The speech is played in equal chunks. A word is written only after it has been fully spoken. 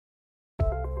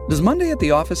Does Monday at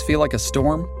the office feel like a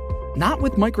storm? Not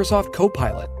with Microsoft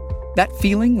Copilot. That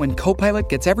feeling when Copilot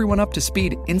gets everyone up to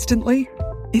speed instantly?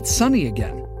 It's sunny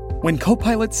again. When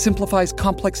Copilot simplifies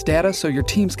complex data so your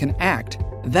teams can act,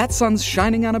 that sun's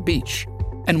shining on a beach.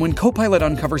 And when Copilot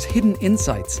uncovers hidden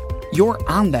insights, you're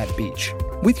on that beach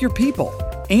with your people,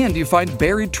 and you find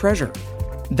buried treasure.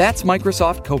 That's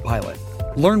Microsoft Copilot.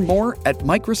 Learn more at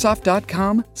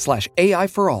Microsoft.com/AI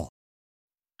for all.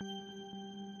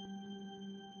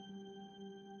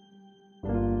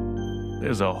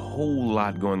 There's a whole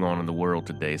lot going on in the world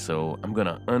today, so I'm going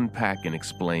to unpack and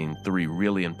explain 3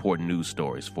 really important news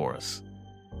stories for us.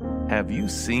 Have you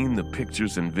seen the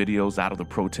pictures and videos out of the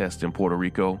protest in Puerto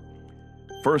Rico?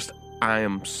 First, I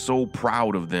am so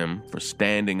proud of them for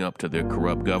standing up to their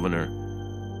corrupt governor,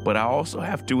 but I also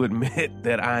have to admit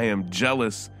that I am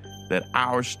jealous that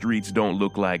our streets don't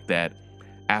look like that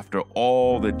after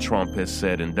all that Trump has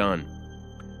said and done.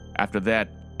 After that,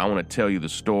 I want to tell you the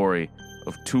story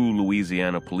of 2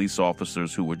 Louisiana police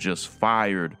officers who were just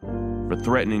fired for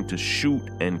threatening to shoot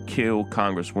and kill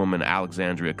Congresswoman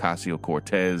Alexandria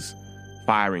Ocasio-Cortez.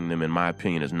 Firing them, in my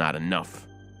opinion, is not enough.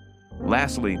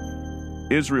 Lastly,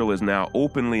 Israel is now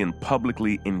openly and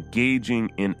publicly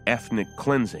engaging in ethnic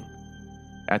cleansing.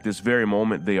 At this very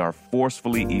moment, they are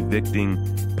forcefully evicting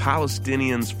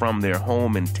Palestinians from their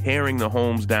home and tearing the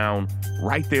homes down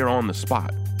right there on the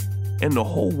spot. And the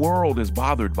whole world is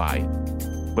bothered by it.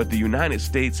 But the United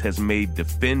States has made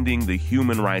defending the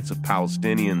human rights of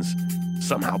Palestinians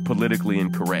somehow politically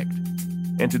incorrect.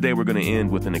 And today we're going to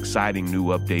end with an exciting new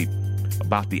update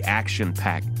about the Action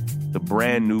PAC, the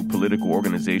brand new political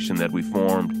organization that we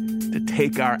formed to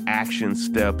take our action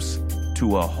steps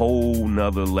to a whole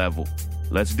nother level.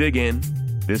 Let's dig in.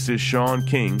 This is Sean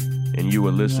King, and you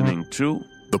are listening to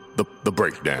The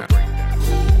Breakdown.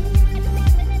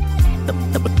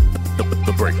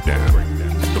 The Breakdown.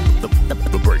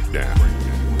 The Breakdown.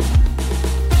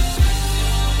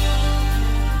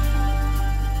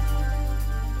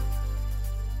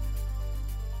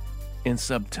 In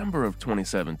September of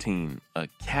 2017, a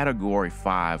Category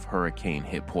 5 hurricane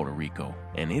hit Puerto Rico,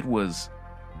 and it was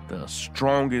the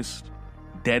strongest,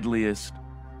 deadliest,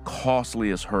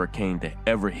 costliest hurricane to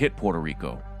ever hit Puerto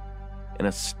Rico. And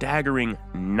a staggering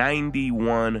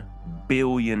 $91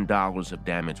 billion of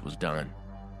damage was done.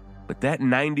 But that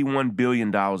 $91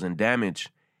 billion in damage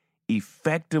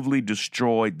effectively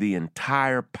destroyed the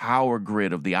entire power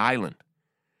grid of the island,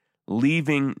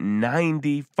 leaving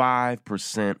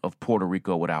 95% of Puerto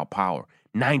Rico without power.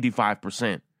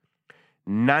 95%.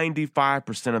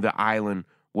 95% of the island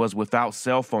was without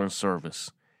cell phone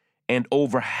service, and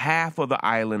over half of the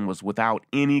island was without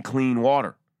any clean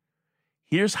water.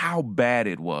 Here's how bad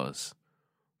it was.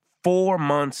 4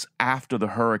 months after the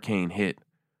hurricane hit,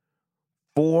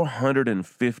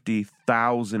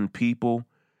 450,000 people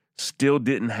still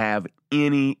didn't have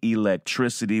any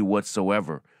electricity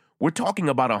whatsoever. We're talking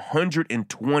about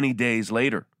 120 days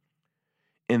later.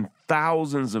 And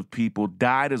thousands of people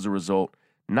died as a result,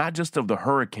 not just of the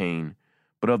hurricane,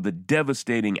 but of the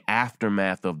devastating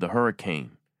aftermath of the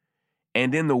hurricane.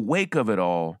 And in the wake of it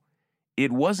all,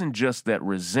 it wasn't just that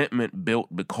resentment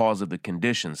built because of the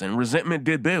conditions, and resentment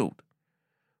did build,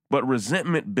 but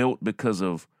resentment built because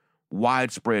of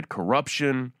widespread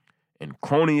corruption and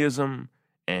cronyism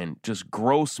and just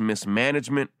gross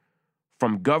mismanagement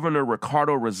from Governor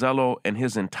Ricardo Rosello and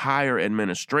his entire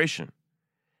administration.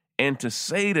 And to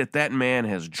say that that man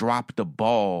has dropped the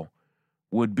ball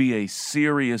would be a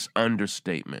serious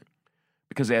understatement,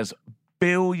 because as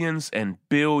billions and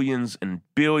billions and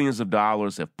billions of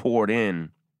dollars have poured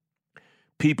in,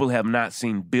 people have not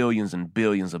seen billions and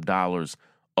billions of dollars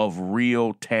of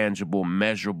real, tangible,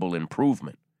 measurable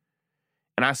improvement.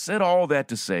 And I said all that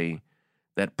to say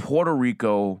that Puerto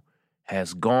Rico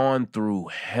has gone through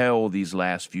hell these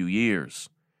last few years,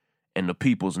 and the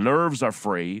people's nerves are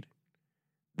frayed.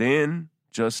 Then,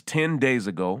 just 10 days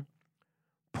ago,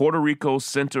 Puerto Rico's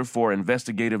Center for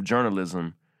Investigative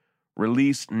Journalism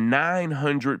released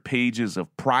 900 pages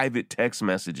of private text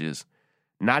messages,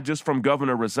 not just from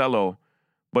Governor Rosello,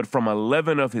 but from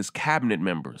 11 of his cabinet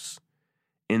members.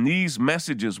 And these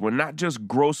messages were not just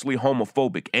grossly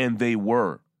homophobic, and they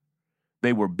were.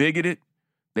 They were bigoted,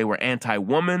 they were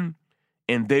anti-woman,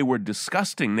 and they were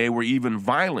disgusting. They were even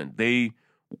violent. I'm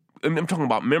talking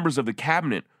about members of the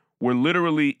cabinet were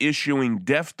literally issuing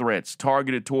death threats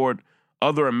targeted toward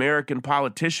other American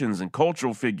politicians and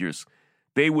cultural figures.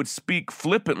 They would speak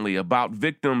flippantly about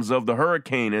victims of the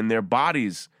hurricane and their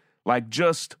bodies, like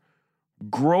just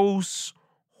gross,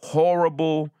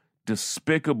 horrible,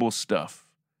 despicable stuff.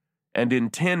 And in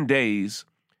 10 days,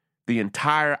 the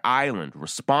entire island,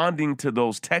 responding to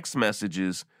those text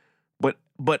messages,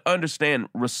 but understand,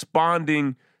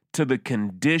 responding to the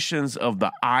conditions of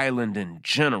the island in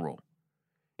general.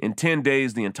 In 10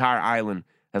 days, the entire island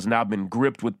has now been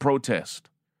gripped with protest.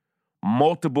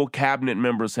 Multiple cabinet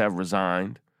members have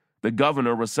resigned. The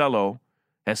governor, Rossello,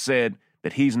 has said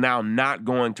that he's now not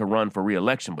going to run for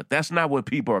re-election. But that's not what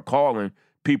people are calling.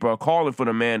 People are calling for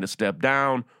the man to step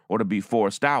down or to be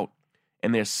forced out.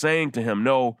 And they're saying to him,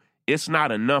 no, it's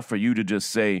not enough for you to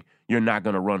just say you're not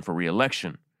going to run for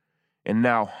re-election. And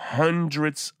now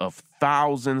hundreds of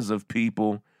thousands of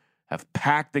people have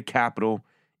packed the Capitol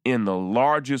in the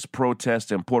largest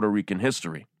protest in Puerto Rican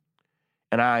history.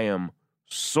 And I am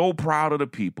so proud of the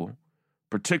people,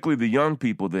 particularly the young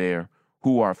people there,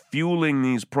 who are fueling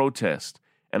these protests.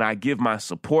 And I give my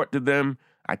support to them.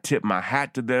 I tip my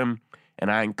hat to them.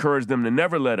 And I encourage them to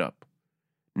never let up.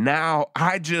 Now,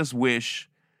 I just wish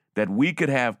that we could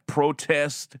have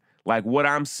protests like what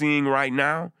I'm seeing right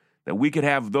now, that we could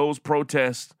have those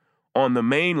protests on the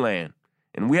mainland.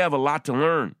 And we have a lot to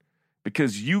learn,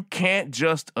 because you can't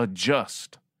just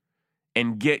adjust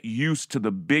and get used to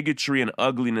the bigotry and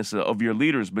ugliness of your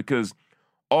leaders, because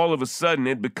all of a sudden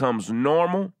it becomes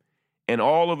normal. And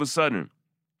all of a sudden,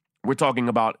 we're talking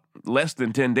about less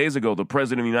than 10 days ago, the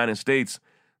president of the United States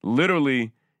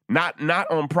literally, not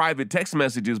on private text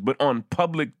messages, but on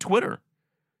public Twitter,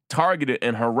 targeted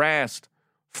and harassed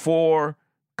 4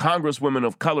 congresswomen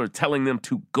of color, telling them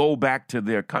to go back to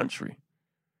their country.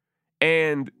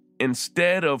 And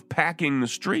instead of packing the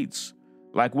streets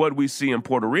like what we see in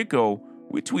Puerto Rico,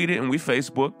 we tweeted and we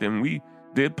Facebooked and we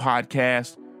did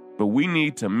podcasts, but we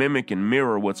need to mimic and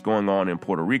mirror what's going on in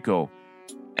Puerto Rico.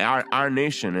 Our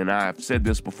nation, and I've said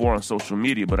this before on social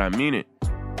media, but I mean it,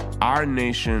 our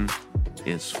nation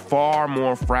is far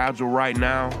more fragile right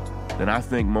now than I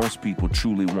think most people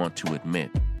truly want to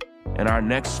admit. And our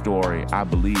next story, I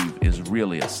believe, is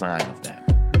really a sign of that.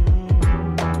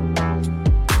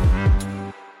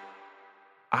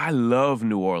 I love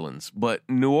New Orleans, but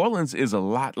New Orleans is a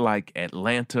lot like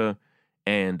Atlanta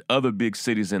and other big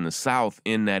cities in the South,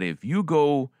 in that if you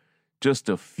go just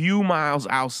a few miles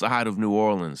outside of New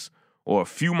Orleans or a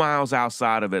few miles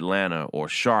outside of Atlanta or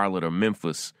Charlotte or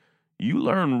Memphis, you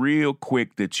learn real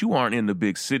quick that you aren't in the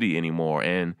big city anymore.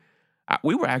 And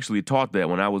we were actually taught that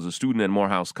when I was a student at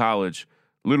Morehouse College.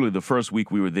 Literally the first week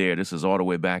we were there, this is all the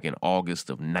way back in August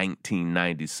of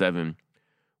 1997,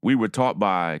 we were taught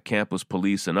by campus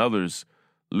police and others,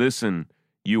 listen,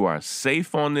 you are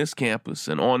safe on this campus,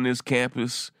 and on this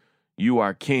campus, you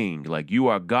are king. Like, you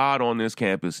are God on this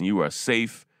campus, and you are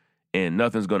safe, and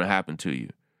nothing's going to happen to you.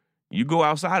 You go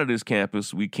outside of this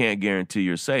campus, we can't guarantee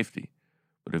your safety.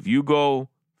 But if you go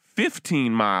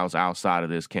 15 miles outside of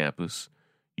this campus,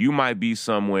 you might be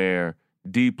somewhere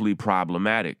deeply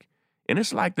problematic. And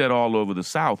it's like that all over the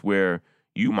South, where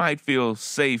you might feel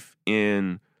safe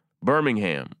in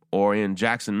Birmingham or in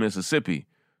Jackson, Mississippi,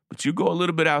 but you go a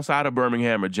little bit outside of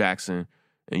Birmingham or Jackson,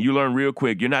 and you learn real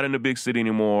quick you're not in the big city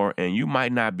anymore, and you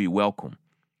might not be welcome.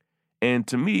 And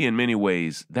to me, in many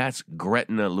ways, that's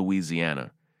Gretna,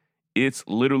 Louisiana. It's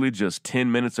literally just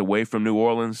 10 minutes away from New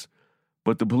Orleans,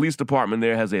 but the police department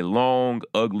there has a long,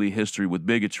 ugly history with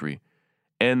bigotry.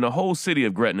 And the whole city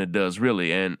of Gretna does,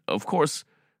 really. And, of course,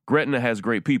 Gretna has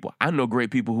great people. I know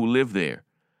great people who live there.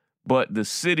 But the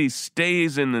city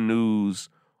stays in the news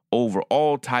over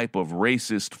all type of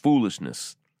racist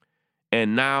foolishness.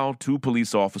 And now 2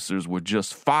 police officers were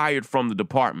just fired from the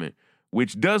department,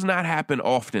 which does not happen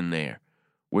often there.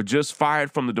 Were just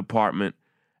fired from the department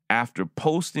after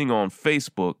posting on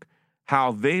Facebook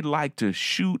how they'd like to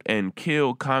shoot and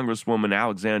kill Congresswoman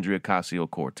Alexandria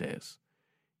Ocasio-Cortez.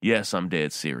 Yes, I'm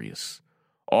dead serious.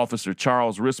 Officer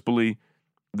Charles Rispoli,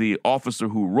 the officer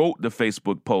who wrote the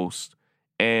Facebook post,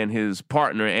 and his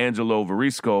partner, Angelo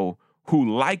Verisco,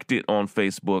 who liked it on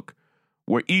Facebook,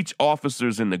 were each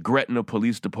officers in the Gretna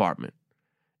Police Department.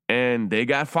 And they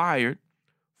got fired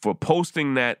for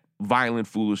posting that violent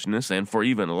foolishness and for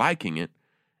even liking it.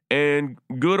 And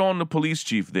good on the police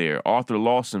chief there, Arthur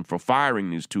Lawson, for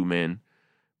firing these 2 men,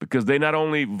 because they not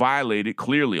only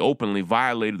clearly, openly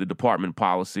violated the department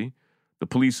policy. The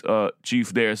police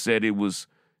chief there said it was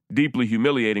deeply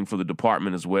humiliating for the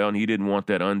department as well, and he didn't want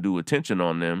that undue attention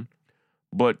on them.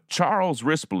 But Charles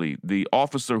Rispoli, the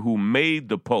officer who made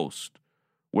the post,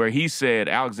 where he said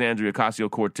Alexandria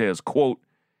Ocasio-Cortez, quote,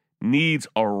 needs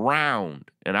a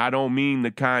round, and I don't mean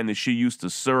the kind that she used to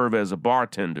serve as a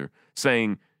bartender,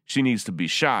 saying she needs to be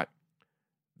shot.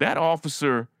 That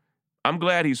officer, I'm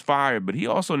glad he's fired, but he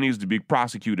also needs to be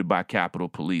prosecuted by Capitol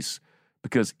Police,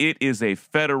 because it is a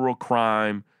federal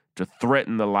crime to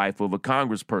threaten the life of a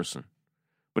congressperson.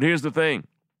 But here's the thing.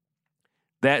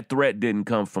 That threat didn't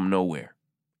come from nowhere.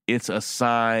 it's a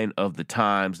sign of the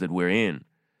times that we're in.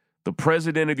 The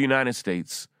President of the United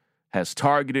States has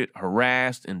targeted,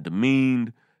 harassed, and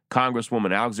demeaned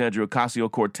Congresswoman Alexandria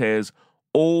Ocasio-Cortez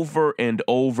over and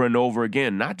over and over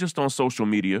again, not just on social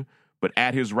media, but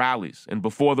at his rallies and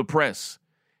before the press.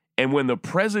 And when the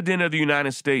President of the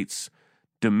United States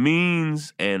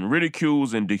demeans and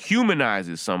ridicules and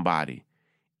dehumanizes somebody,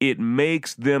 it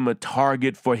makes them a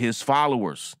target for his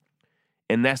followers.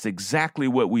 And that's exactly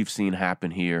what we've seen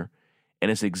happen here. And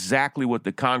it's exactly what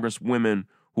the congresswomen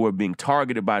who are being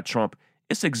targeted by Trump,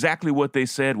 it's exactly what they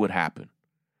said would happen.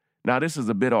 Now, this is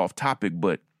a bit off topic,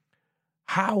 but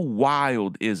how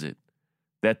wild is it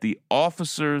that the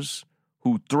officers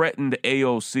who threatened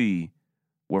AOC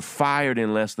were fired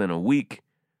in less than a week,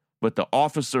 but the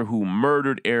officer who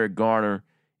murdered Eric Garner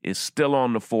is still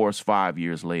on the force 5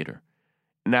 years later?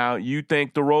 Now, you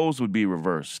think the roles would be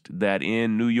reversed, that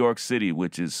in New York City,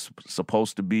 which is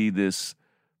supposed to be this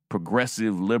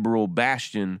progressive liberal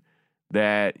bastion,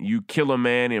 that you kill a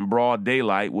man in broad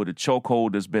daylight with a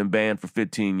chokehold that's been banned for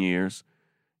 15 years,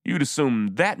 you'd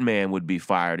assume that man would be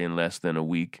fired in less than a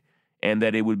week, and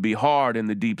that it would be hard in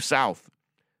the Deep South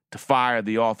to fire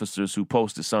the officers who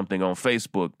posted something on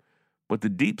Facebook. But the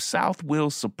Deep South will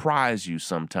surprise you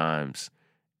sometimes.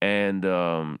 And,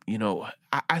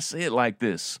 I say it like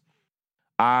this.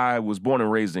 I was born and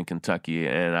raised in Kentucky,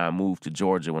 and I moved to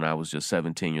Georgia when I was just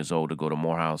 17 years old to go to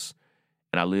Morehouse.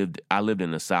 And I lived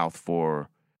in the South for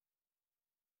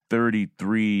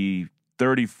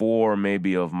 34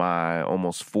 maybe of my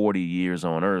almost 40 years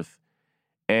on earth.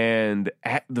 And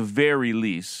at the very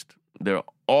least, there are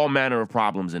all manner of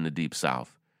problems in the Deep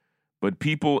South. But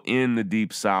people in the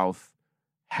Deep South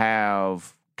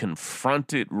have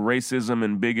confronted racism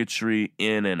and bigotry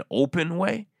in an open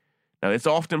way. Now, it's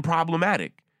often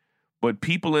problematic, but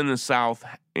people in the South,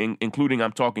 including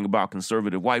I'm talking about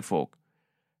conservative white folk,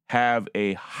 have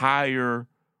a higher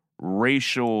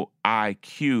racial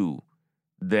IQ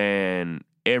than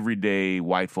everyday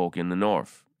white folk in the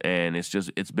North. And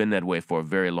it's been that way for a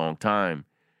very long time.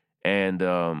 And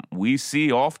we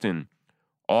see often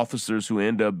officers who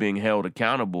end up being held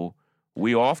accountable.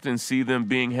 We often see them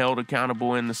being held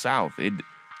accountable in the South. It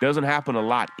doesn't happen a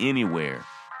lot anywhere,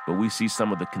 but we see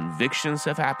some of the convictions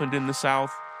have happened in the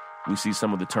South. We see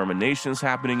some of the terminations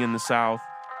happening in the South.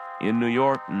 In New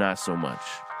York, not so much.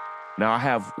 Now, I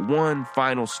have one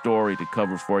final story to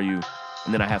cover for you,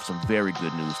 and then I have some very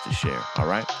good news to share, all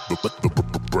right?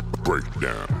 The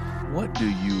breakdown. What do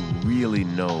you really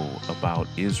know about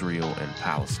Israel and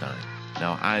Palestine?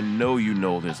 Now, I know you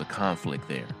know there's a conflict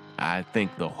there. I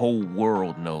think the whole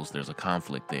world knows there's a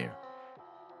conflict there.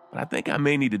 But I think I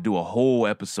may need to do a whole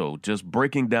episode just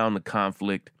breaking down the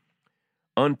conflict,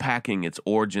 unpacking its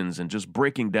origins, and just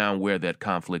breaking down where that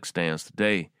conflict stands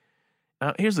today.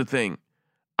 Now, here's the thing.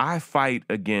 I fight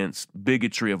against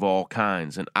bigotry of all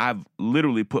kinds, and I've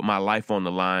literally put my life on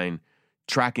the line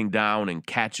tracking down and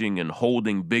catching and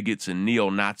holding bigots and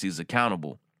neo-Nazis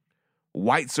accountable.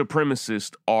 White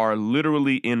supremacists are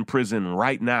literally in prison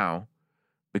right now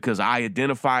because I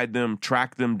identified them,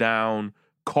 tracked them down,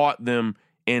 caught them,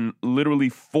 and literally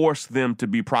forced them to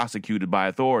be prosecuted by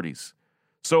authorities.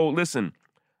 So listen,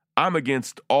 I'm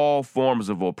against all forms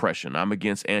of oppression. I'm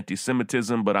against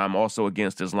anti-Semitism, but I'm also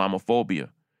against Islamophobia.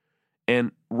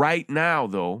 And right now,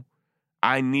 though,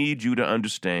 I need you to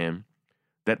understand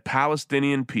that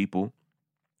Palestinian people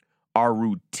are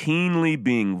routinely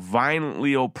being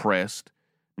violently oppressed,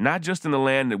 not just in the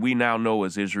land that we now know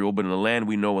as Israel, but in the land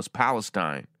we know as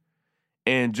Palestine.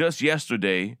 And just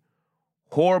yesterday,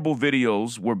 horrible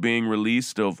videos were being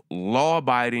released of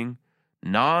law-abiding,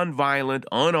 nonviolent,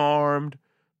 unarmed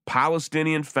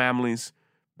Palestinian families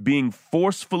being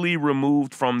forcefully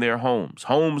removed from their homes,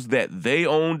 homes that they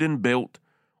owned and built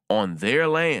on their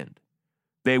land.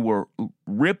 They were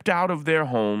ripped out of their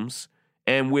homes,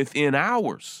 and within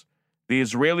hours, the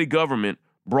Israeli government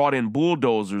brought in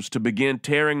bulldozers to begin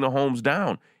tearing the homes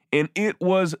down. And it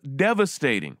was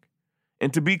devastating.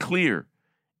 And to be clear,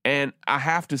 and I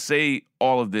have to say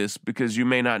all of this because you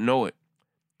may not know it,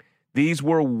 these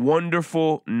were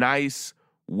wonderful, nice,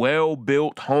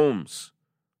 well-built homes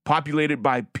populated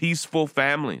by peaceful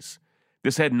families.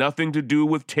 This had nothing to do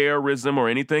with terrorism or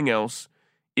anything else.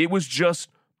 It was just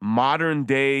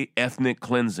modern-day ethnic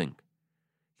cleansing.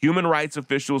 Human rights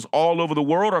officials all over the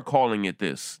world are calling it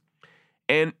this.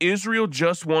 And Israel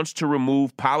just wants to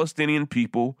remove Palestinian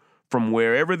people from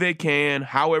wherever they can,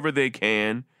 however they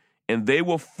can, and they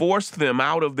will force them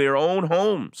out of their own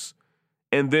homes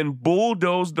and then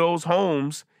bulldoze those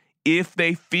homes if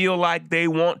they feel like they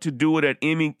want to do it at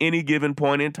any given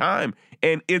point in time.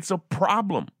 And it's a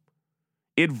problem.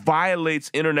 It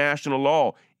violates international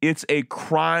law. It's a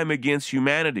crime against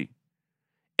humanity.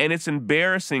 And it's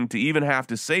embarrassing to even have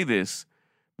to say this,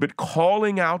 but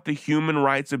calling out the human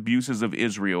rights abuses of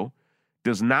Israel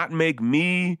does not make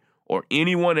me or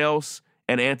anyone else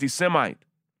an anti-Semite.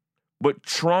 But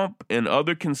Trump and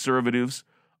other conservatives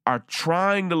are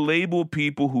trying to label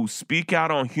people who speak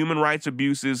out on human rights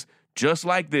abuses just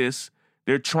like this.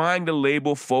 They're trying to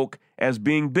label folk as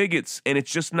being bigots, and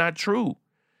it's just not true.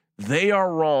 They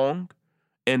are wrong,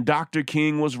 and Dr.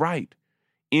 King was right.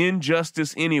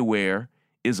 Injustice anywhere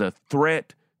is a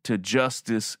threat to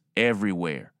justice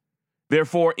everywhere.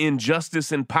 Therefore,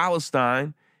 injustice in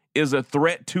Palestine is a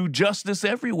threat to justice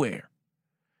everywhere.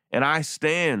 And I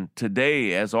stand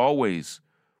today, as always,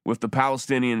 with the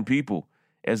Palestinian people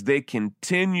as they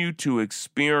continue to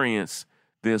experience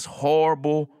this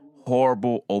horrible,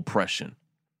 horrible oppression.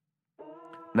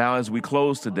 Now, as we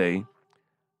close today,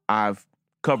 I've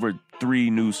covered 3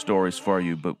 news stories for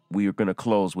you, but we are going to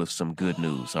close with some good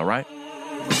news, all right?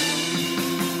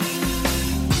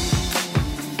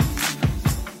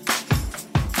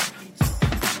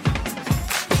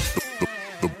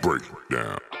 The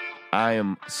breakdown. I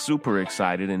am super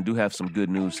excited and do have some good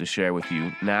news to share with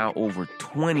you. Now, over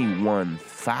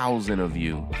 21,000 of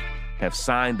you have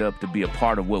signed up to be a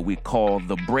part of what we call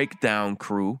the Breakdown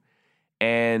Crew,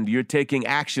 and you're taking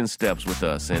action steps with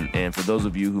us. And for those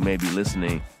of you who may be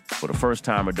listening for the first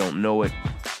time or don't know it,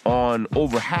 on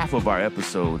over half of our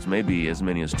episodes, maybe as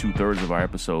many as 2/3 of our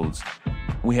episodes,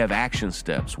 we have action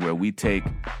steps where we take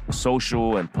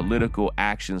social and political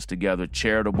actions together,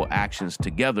 charitable actions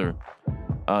together,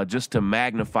 just to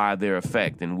magnify their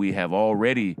effect. And we have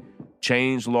already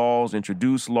changed laws,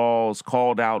 introduced laws,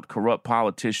 called out corrupt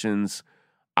politicians.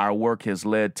 Our work has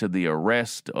led to the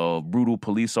arrest of brutal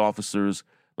police officers.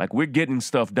 Like, we're getting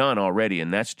stuff done already,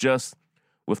 and that's just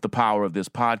with the power of this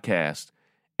podcast.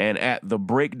 And at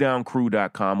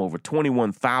thebreakdowncrew.com, over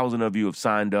 21,000 of you have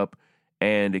signed up,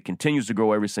 and it continues to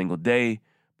grow every single day.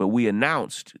 But we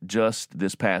announced just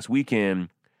this past weekend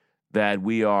that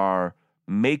we are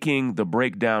making the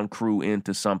Breakdown Crew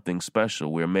into something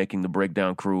special. We're making the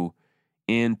Breakdown Crew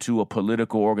into a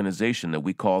political organization that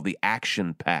we call the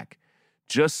Action PAC,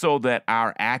 just so that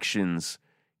our actions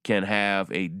can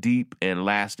have a deep and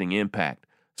lasting impact.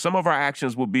 Some of our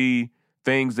actions will be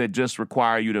things that just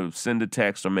require you to send a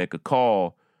text or make a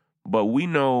call, but we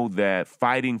know that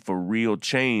fighting for real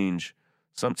change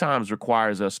sometimes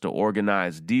requires us to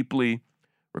organize deeply,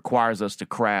 requires us to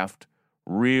craft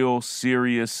real,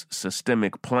 serious,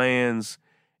 systemic plans,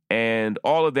 and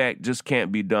all of that just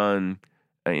can't be done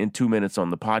in 2 minutes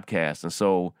on the podcast. And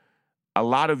so a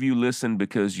lot of you listen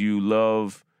because you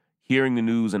love hearing the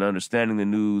news and understanding the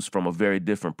news from a very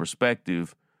different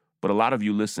perspective, but a lot of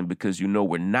you listen because you know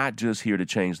we're not just here to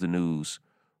change the news,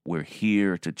 we're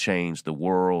here to change the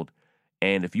world.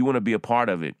 And if you want to be a part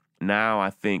of it, now I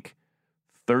think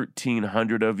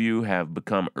 1,300 of you have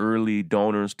become early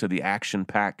donors to the Action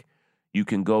PAC. You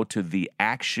can go to the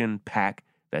Action PAC,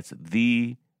 that's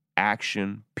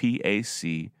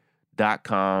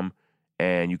theactionpac.com,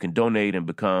 and you can donate and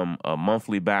become a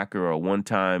monthly backer or a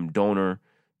one-time donor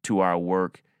to our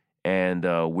work. And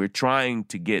we're trying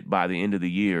to get, by the end of the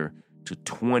year, to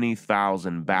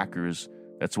 20,000 backers.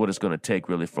 That's what it's going to take,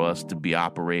 really, for us to be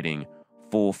operating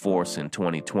full force in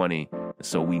 2020.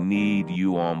 So we need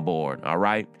you on board, all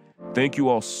right? Thank you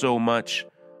all so much.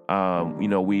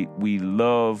 We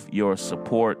love your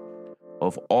support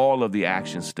of all of the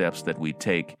action steps that we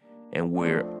take, and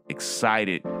we're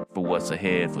excited for what's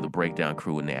ahead for the Breakdown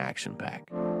Crew and the Action PAC.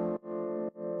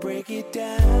 Break it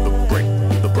down.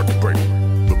 The breakdown.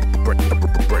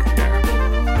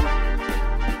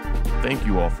 Thank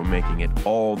you all for making it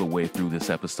all the way through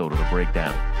this episode of The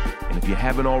Breakdown. And if you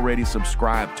haven't already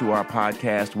subscribed to our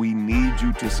podcast, we need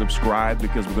you to subscribe,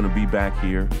 because we're going to be back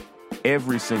here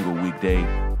every single weekday,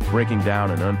 breaking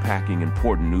down and unpacking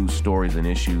important news stories and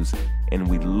issues. And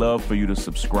we'd love for you to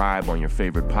subscribe on your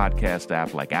favorite podcast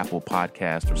app like Apple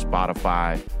Podcast or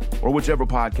Spotify or whichever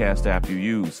podcast app you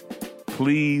use.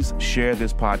 Please share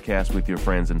this podcast with your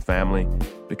friends and family,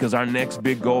 because our next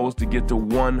big goal is to get to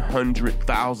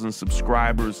 100,000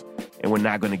 subscribers, and we're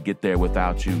not going to get there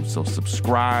without you. So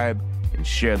subscribe and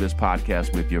share this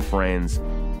podcast with your friends.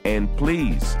 And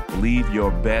please leave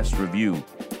your best review,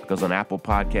 because on Apple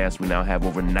Podcasts, we now have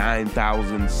over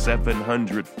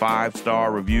 9,700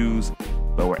 5-star reviews,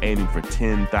 but we're aiming for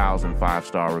 10,000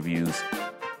 5-star reviews.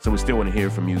 So we still want to hear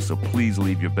from you, so please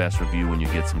leave your best review when you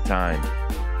get some time.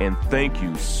 And thank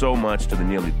you so much to the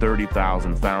nearly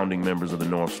 30,000 founding members of the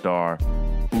North Star,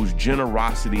 whose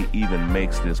generosity even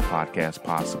makes this podcast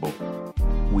possible.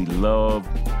 We love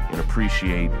and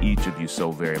appreciate each of you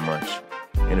so very much.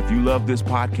 And if you love this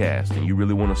podcast and you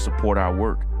really want to support our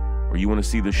work, or you want to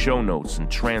see the show notes and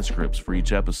transcripts for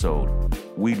each episode,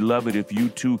 we'd love it if you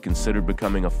too consider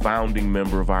becoming a founding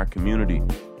member of our community.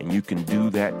 And you can do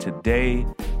that today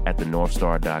at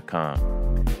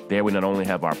thenorthstar.com. There we not only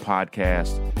have our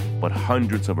podcast, but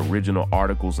hundreds of original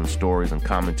articles and stories and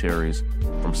commentaries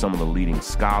from some of the leading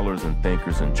scholars and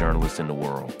thinkers and journalists in the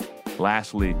world.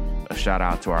 Lastly, a shout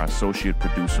out to our associate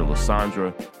producer,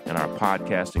 Lysandra, and our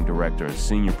podcasting director and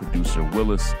senior producer,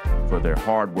 Willis, for their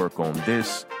hard work on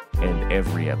this and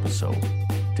every episode.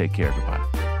 Take care, everybody.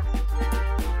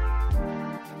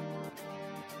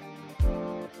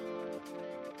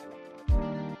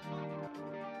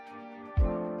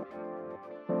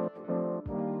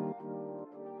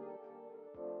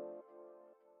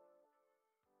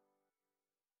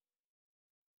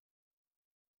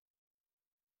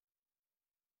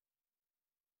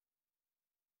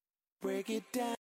 Break it down.